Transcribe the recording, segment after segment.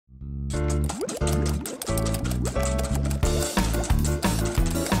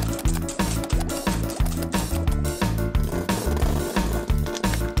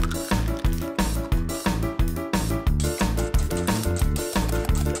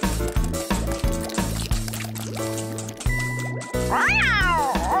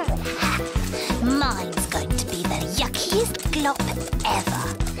Mine's going to be the yuckiest glop ever.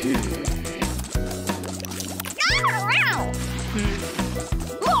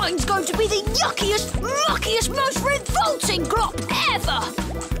 Mine's going to be the yuckiest, muckiest, most revolting glop ever!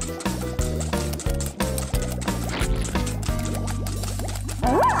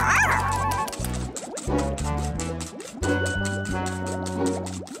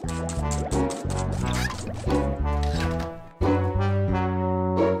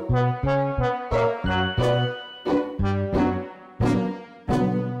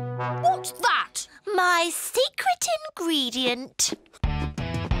 What's that? My secret ingredient.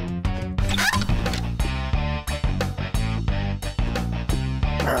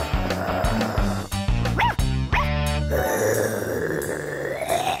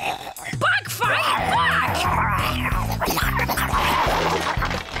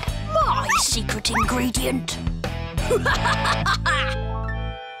 My secret ingredient.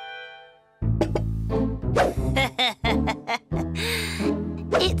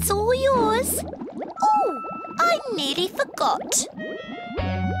 It's all yours. Oh, I nearly forgot.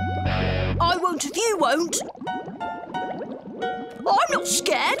 I won't if you won't. I'm not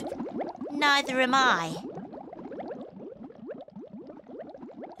scared. Neither am I.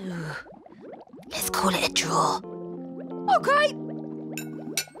 Ooh. Let's call it a draw. OK.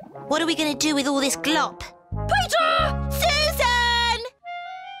 What are we going to do with all this glop? Peter! Susan!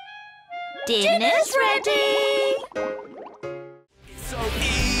 Dinner's ready! It's so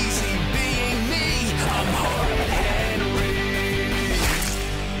easy being me. I'm Horrid Henry.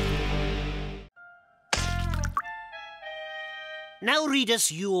 Now read us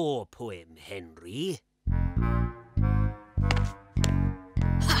your poem, Henry.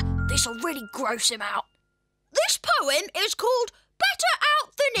 This'll really gross him out. This poem is called Better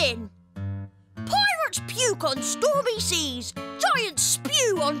Out Than In. Pirates puke on stormy seas. Giants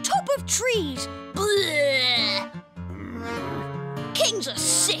spew on top of trees. Bleh. Kings are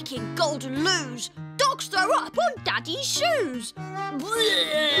sick in golden loos. Dogs throw up on daddy's shoes.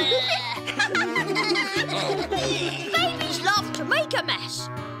 Babies love to make a mess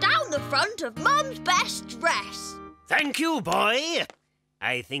down the front of mum's best dress. Thank you, boy.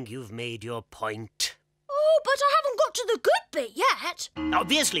 I think you've made your point. Oh, but I haven't got to the good bit yet.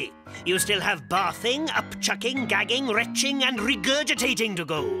 Obviously, you still have bathing, upchucking, gagging, retching and regurgitating to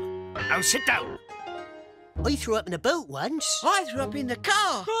go. Now sit down. I threw up in a boat once. I threw up in the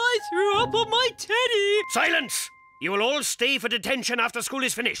car. I threw up on my teddy. Silence! You will all stay for detention after school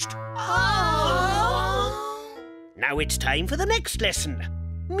is finished. Oh. Now it's time for the next lesson.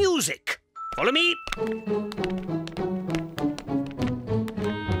 Music. Follow me.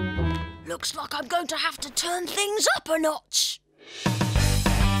 Looks like I'm going to have to turn things up a notch.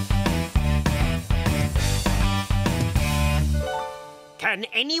 Can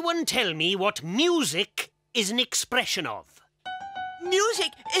anyone tell me what music is an expression of?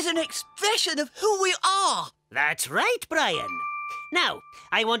 Music is an expression of who we are. That's right, Brian. Now,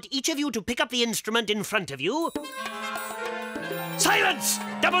 I want each of you to pick up the instrument in front of you. Silence!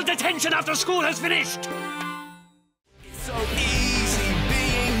 Double detention after school has finished! It's so easy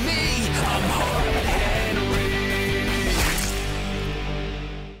being me. I'm Horrid Henry.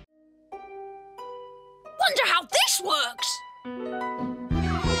 Wonder how this works.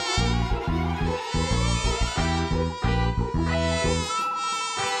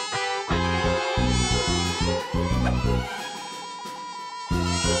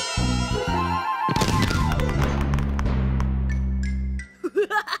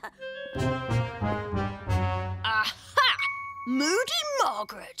 Aha! Moody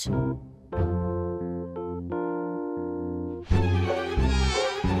Margaret.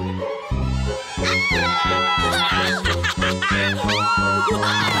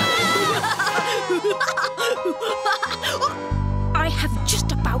 I have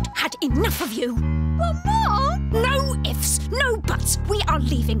just about had enough of you. Well, Mum! No ifs, no buts. We are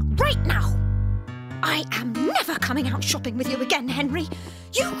leaving right now. I am never coming out shopping with you again, Henry.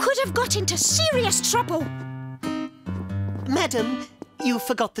 You could have got into serious trouble. Madam, you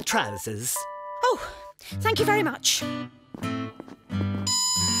forgot the trousers. Oh, thank you very much.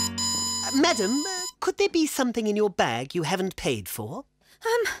 Madam, could there be something in your bag you haven't paid for?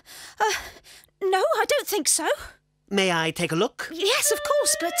 No, I don't think so. May I take a look? Yes, of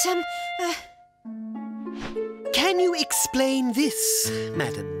course, but, Can you explain this,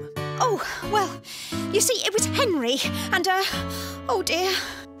 madam? Oh, well, you see, it was Henry, and, oh dear.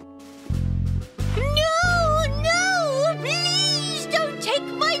 No! Please don't take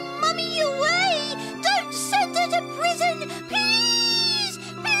my mummy away! Don't send her to prison! Please!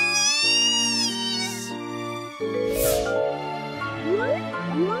 Please!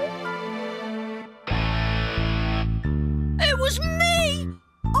 It was me!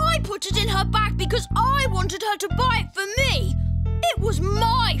 I put it in her bag because I wanted her to buy it for me! It was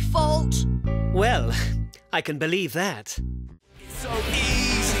my fault! Well, I can believe that. It's so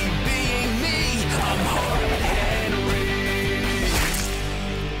easy being me. I'm Horrid Henry.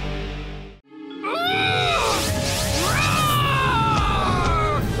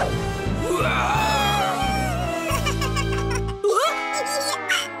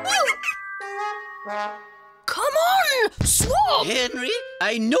 Come on! Swap! Henry,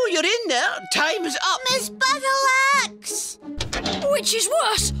 I know you're in there. Time's up. Miss Battleaxe! Which is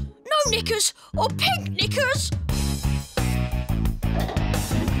worse? No knickers or pink knickers?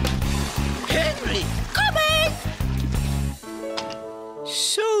 Henry! Come in!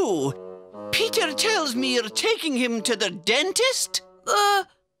 So, Peter tells me you're taking him to the dentist?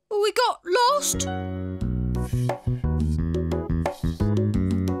 We got lost.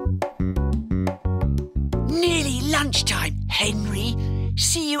 Nearly lunchtime, Henry.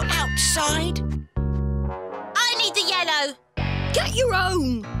 See you outside? I need the yellow. Get your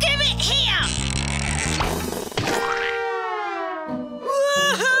own. Give it here.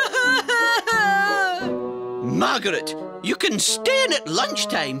 Margaret, you can stay in at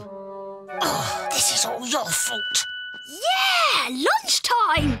lunchtime. Oh, this is all your fault. Yeah,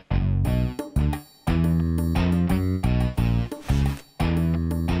 lunchtime.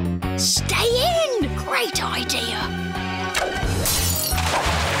 Stay in. Great idea.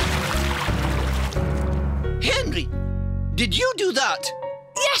 Henry, did you do that?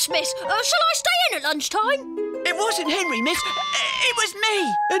 Yes, miss. Shall I stay in at lunchtime? It wasn't Henry, miss. It was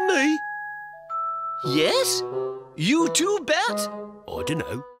me. And me? Yes? You too, Bert? I don't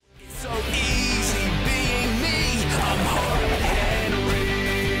know. It's so easy being me. I'm Horrid Henry.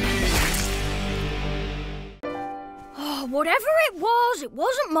 Oh, whatever it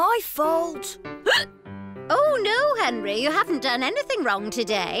wasn't my fault. Oh, no, Henry, you haven't done anything wrong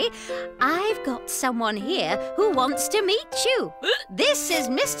today. I've got someone here who wants to meet you. This is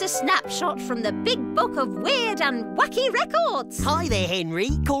Mr. Snapshot from the Big Book of Weird and Wacky Records. Hi there,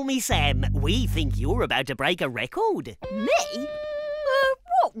 Henry. Call me Sam. We think you're about to break a record. Me?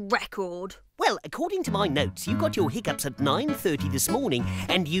 What record? Well, according to my notes, you got your hiccups at 9:30 this morning,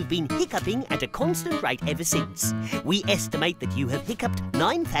 and you've been hiccuping at a constant rate ever since. We estimate that you have hiccuped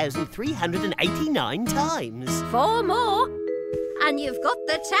 9,389 times. 4 more, and you've got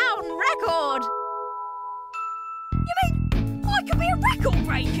the town record. You mean I could be a record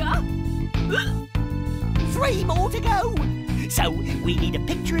breaker? 3 more to go. So, we need a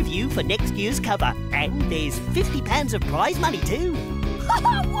picture of you for next year's cover, and there's £50 of prize money too.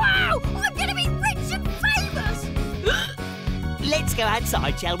 Wow! I'm going to be rich and famous! Let's go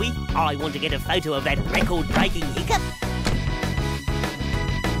outside, shall we? I want to get a photo of that record-breaking hiccup.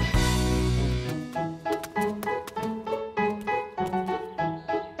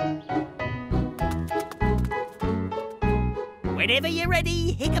 Whenever you're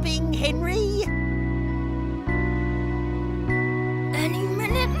ready, hiccuping Henry. Any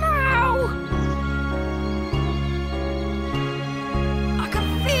minute now! I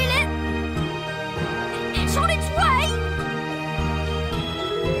can feel it! It's on its way!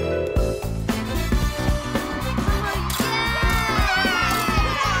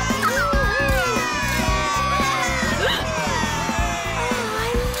 Oh, I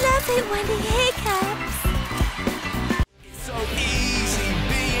love it when he hiccups. It's so easy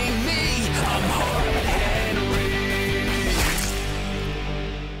being me. I'm Horrid Henry.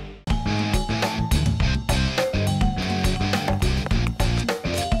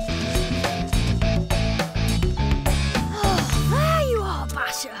 There you are,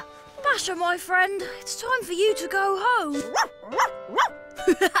 Basher. Basher, my friend, it's time for you to go home.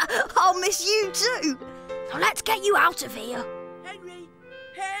 I'll miss you too. Now let's get you out of here. Henry!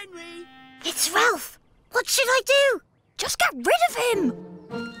 Henry! It's Ralph. What should I do? Just get rid of him.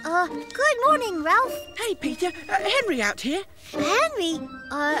 Good morning, Ralph. Hey, Peter. Henry out here? Henry?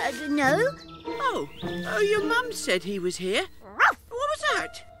 No. Oh, your mum said he was here. What was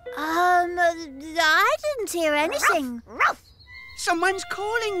that? I didn't hear anything. Someone's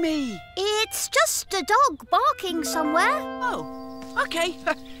calling me. It's just a dog barking somewhere. Oh, OK.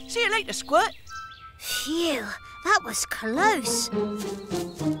 See you later, Squirt. Phew, that was close.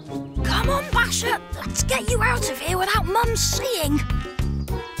 Come on, Basher. Let's get you out of here without Mum seeing.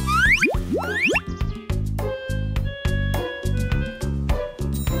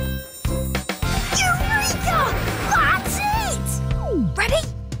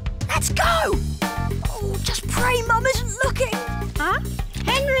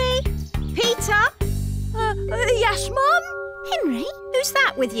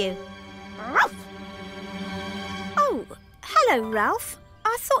 with you. Ralph! Oh, hello, Ralph.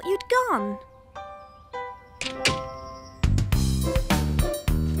 I thought you'd gone.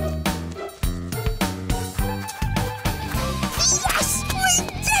 Yes! We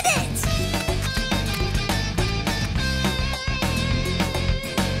did it!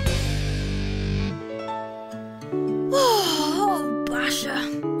 Oh, Basher.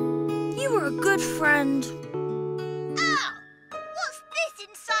 You were a good friend. Oh, what's this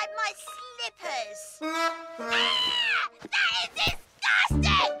inside my slippers? Ah! That is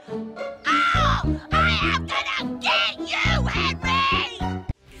disgusting! Oh, I am gonna get you, Henry!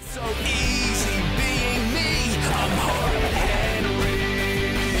 It's so easy being me. I'm Horrid Henry.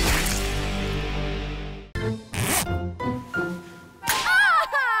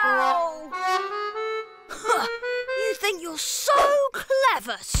 Huh, you think you're so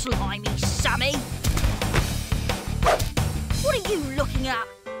clever, slimy Sammy? What are you looking at?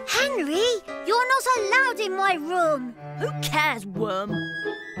 Henry, you're not allowed in my room. Who cares, worm?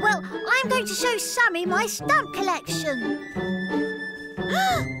 Well, I'm going to show Sammy my stamp collection.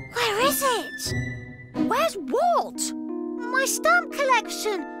 Where is it? Where's what? My stamp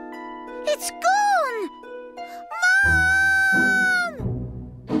collection. It's gone. Mom!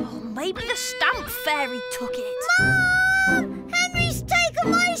 Oh, maybe the stamp fairy took it. Mom! Henry's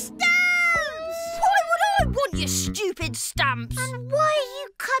taken my stamps! Why would I want your stupid stamps? And why are you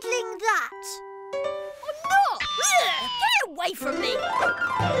cuddling that? I'm not! Ugh, get away from me!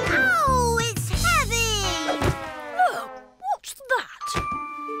 Ow, it's heavy! Look, what's that?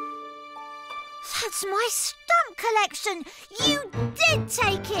 That's my stamp collection. You did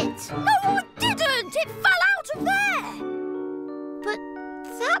take it. No, I didn't! It fell out of there! But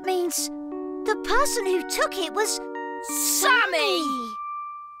that means the person who took it was Sammy!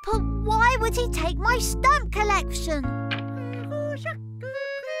 But why would he take my stamp collection?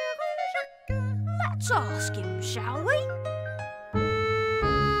 Let's ask him, shall we?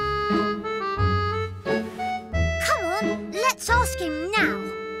 Come on, let's ask him now.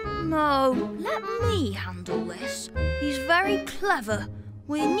 No, let me handle this. He's very clever.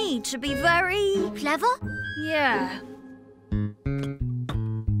 We need to be very... Clever? Yeah.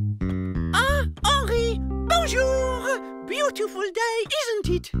 Ah, Henri! Bonjour! Beautiful day, isn't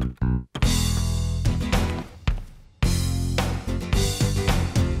it?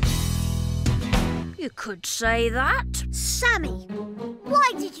 You could say that. Sammy,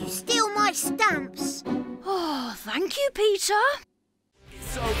 why did you steal my stamps? Oh, thank you, Peter.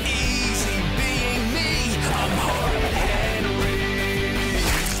 It's so easy being me. I'm Horrid Henry.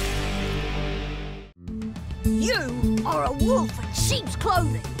 You are a wolf in sheep's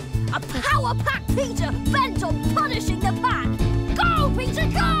clothing. A power-packed Peter bent on punishing the pack. Go, Peter,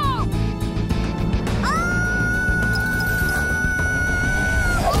 go!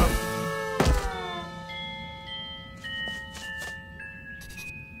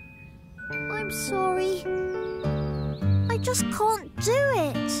 I'm sorry. I just can't do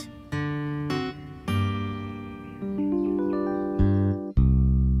it.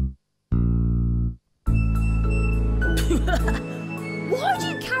 Why do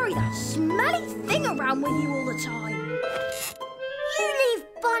you carry that smelly thing around with you all the time? You leave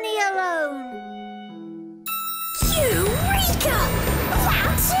Bunny alone. Eureka!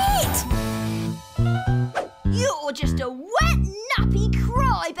 That's it! You're just a wet, nappy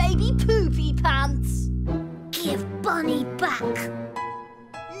crybaby poopy pants. Give Bunny back.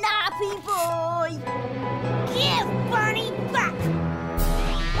 Nappy boy! Give Bunny back.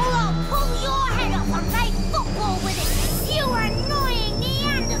 Or I'll pull your head off and play football with it. You annoying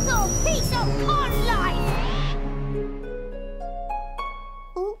Neanderthal piece of con life.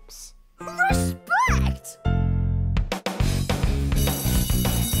 Oops. Respect!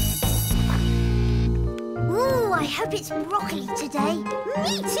 Ooh, I hope it's broccoli today.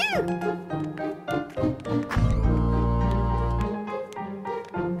 Me too.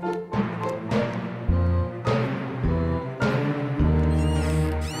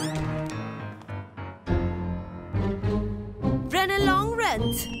 Run along,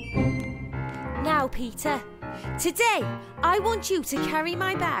 Runt. Now, Peter, today I want you to carry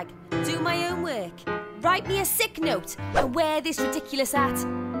my bag, do my own work, write me a sick note, and wear this ridiculous hat.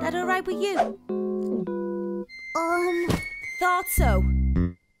 That all right with you? Thought so.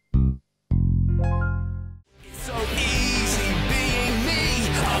 It's so easy being me.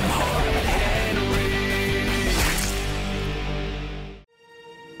 I'm Horrid Henry.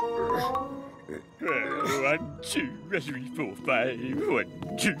 1, 2, 3, 4, 5. 1,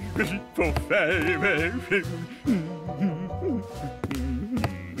 2, 3, 4, 5.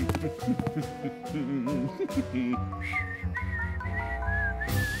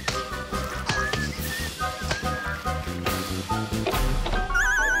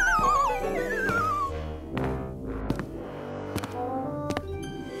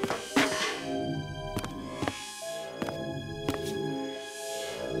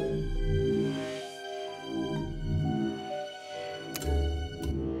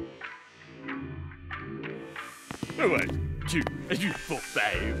 1, 2, 3, 4,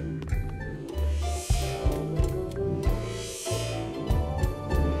 5.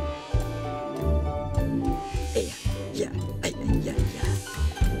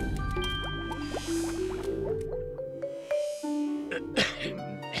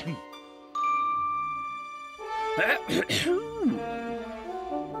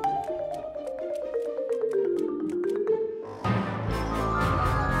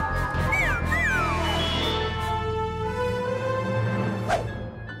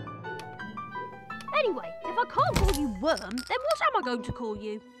 Anyway, if I can't call you Worm, then what am I going to call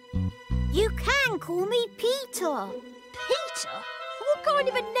you? You can call me Peter. Peter? What kind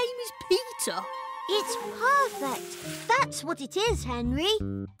of a name is Peter? It's perfect. That's what it is, Henry.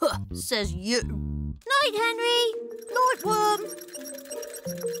 Huh, says you. Night, Henry. Night, Worm.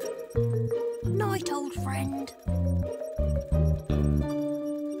 Night, old friend.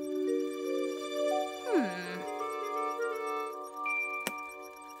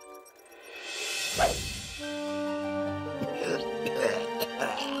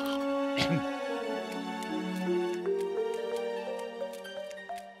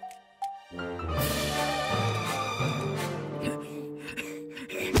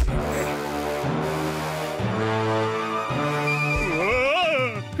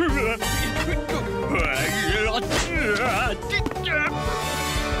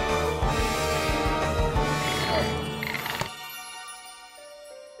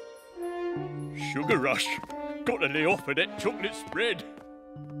 Sugar rush. Got to lay off of that chocolate spread.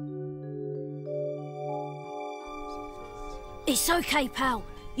 It's okay, pal.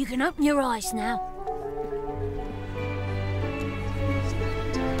 You can open your eyes now.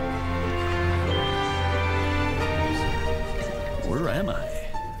 Where am I?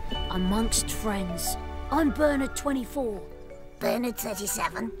 Amongst friends. I'm Bernard 24. Bernard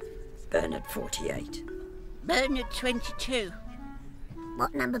 37. Bernard 48. Bernard 22.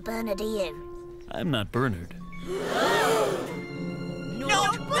 What number Bernard are you? I'm not Bernard.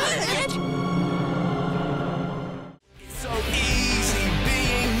 Not Bernard! So easy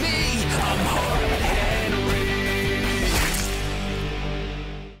being me. I'm Horrid Henry.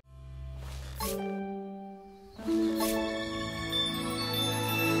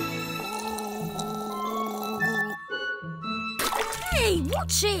 Hey,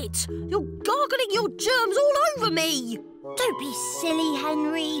 what's it? You're gargling your germs all over me. Don't be silly,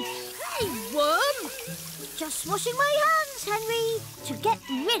 Henry. Hey, Worm. Just washing my hands, Henry, to get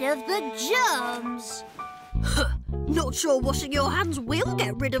rid of the germs. Not sure washing your hands will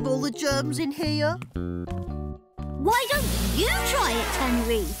get rid of all the germs in here. Why don't you try it,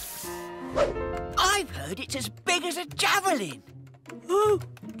 Henry? I've heard it's as big as a javelin. Oh,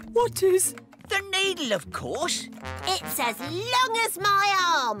 what is? The needle, of course. It's as long as my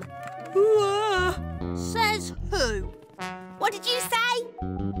arm. Says who? What did you say?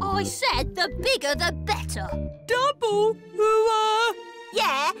 I said the bigger the better. Double?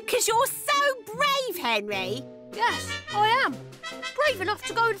 Yeah, 'cause you're so brave, Henry. Yes, I am. Brave enough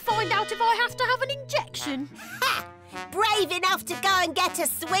to go and find out if I have to have an injection. Ha! Brave enough to go and get a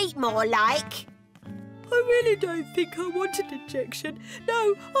sweet, more like. I really don't think I want an injection.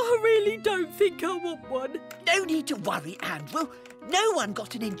 No, I really don't think I want one. No need to worry, Andrew. No one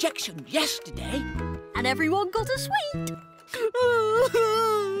got an injection yesterday. And everyone got a sweet.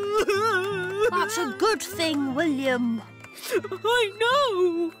 That's a good thing, William. I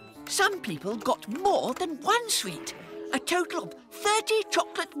know. Some people got more than one sweet. A total of 30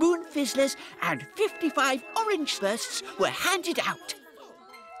 chocolate moon fizzlers and 55 orange bursts were handed out.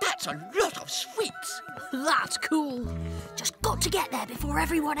 That's a lot of sweets. That's cool. Just got to get there before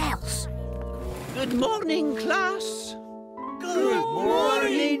everyone else. Good morning, class. Good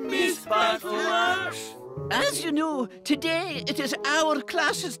morning, Miss Battleaxe. As you know, today it is our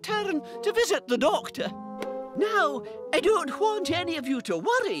class's turn to visit the doctor. Now, I don't want any of you to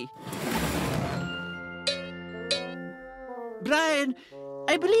worry. Brian,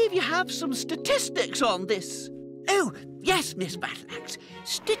 I believe you have some statistics on this. Oh, yes, Miss Battleaxe.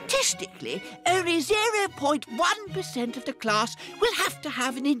 Statistically, only 0.1% of the class will have to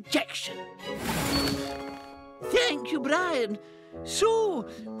have an injection. Thank you, Brian. So,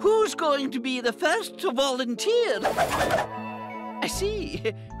 who's going to be the first to volunteer? I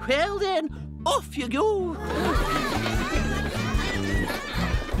see. Well then, off you go.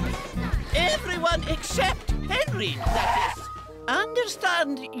 Everyone except Henry, that is.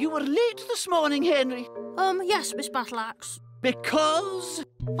 Understand you were late this morning, Henry. Yes, Miss Battleaxe. Because?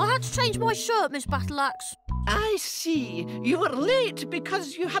 I had to change my shirt, Miss Battleaxe. I see. You were late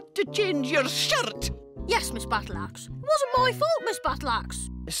because you had to change your shirt. Yes, Miss Battleaxe. It wasn't my fault, Miss Battleaxe.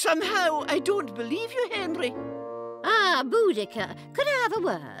 Somehow I don't believe you, Henry. Ah, Boudica, could I have a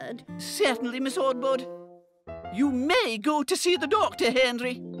word? Certainly, Miss Horrid. You may go to see the doctor,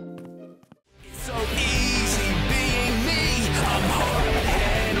 Henry. So easy being me. I'm Horrid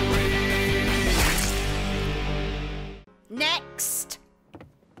Henry. Next.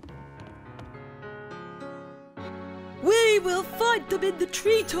 We will find them in the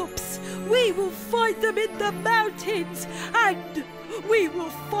treetops. We will find them in the mountains. And we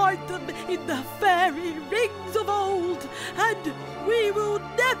will find them in the fairy rings of old. And we will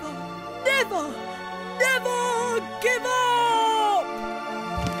never, never, never give up!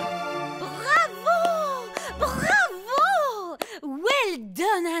 Bravo! Bravo! Well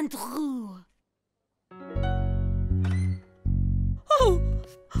done, Andrew. Oh,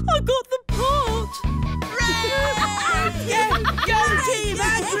 I got the part! Go Team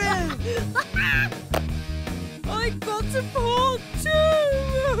Andrew! I got the part too!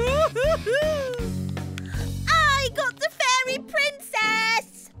 I got the fairy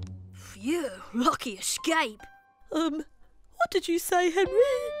princess! Phew, lucky escape. What did you say,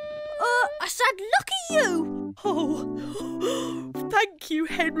 Henry? I said lucky you. Oh, thank you,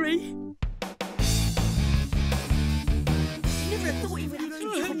 Henry.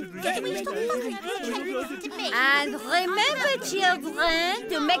 And remember, children,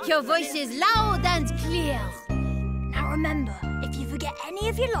 to make your voices loud and clear. Now remember, if you forget any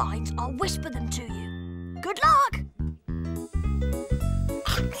of your lines, I'll whisper them to you. Good luck!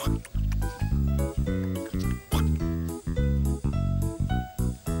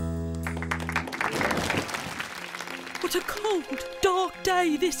 What a cold, dark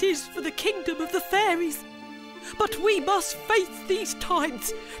day this is for the kingdom of the fairies. But we must face these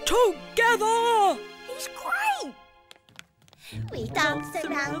times together! He's great! We dance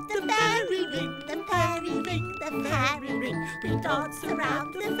around the fairy ring, the fairy ring, the fairy ring. We dance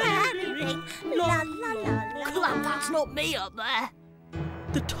around the fairy ring, la la la la. Glad that's not me up there.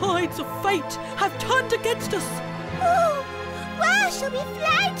 The tides of fate have turned against us. Oh, where shall we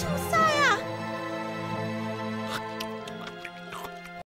fly to, sire?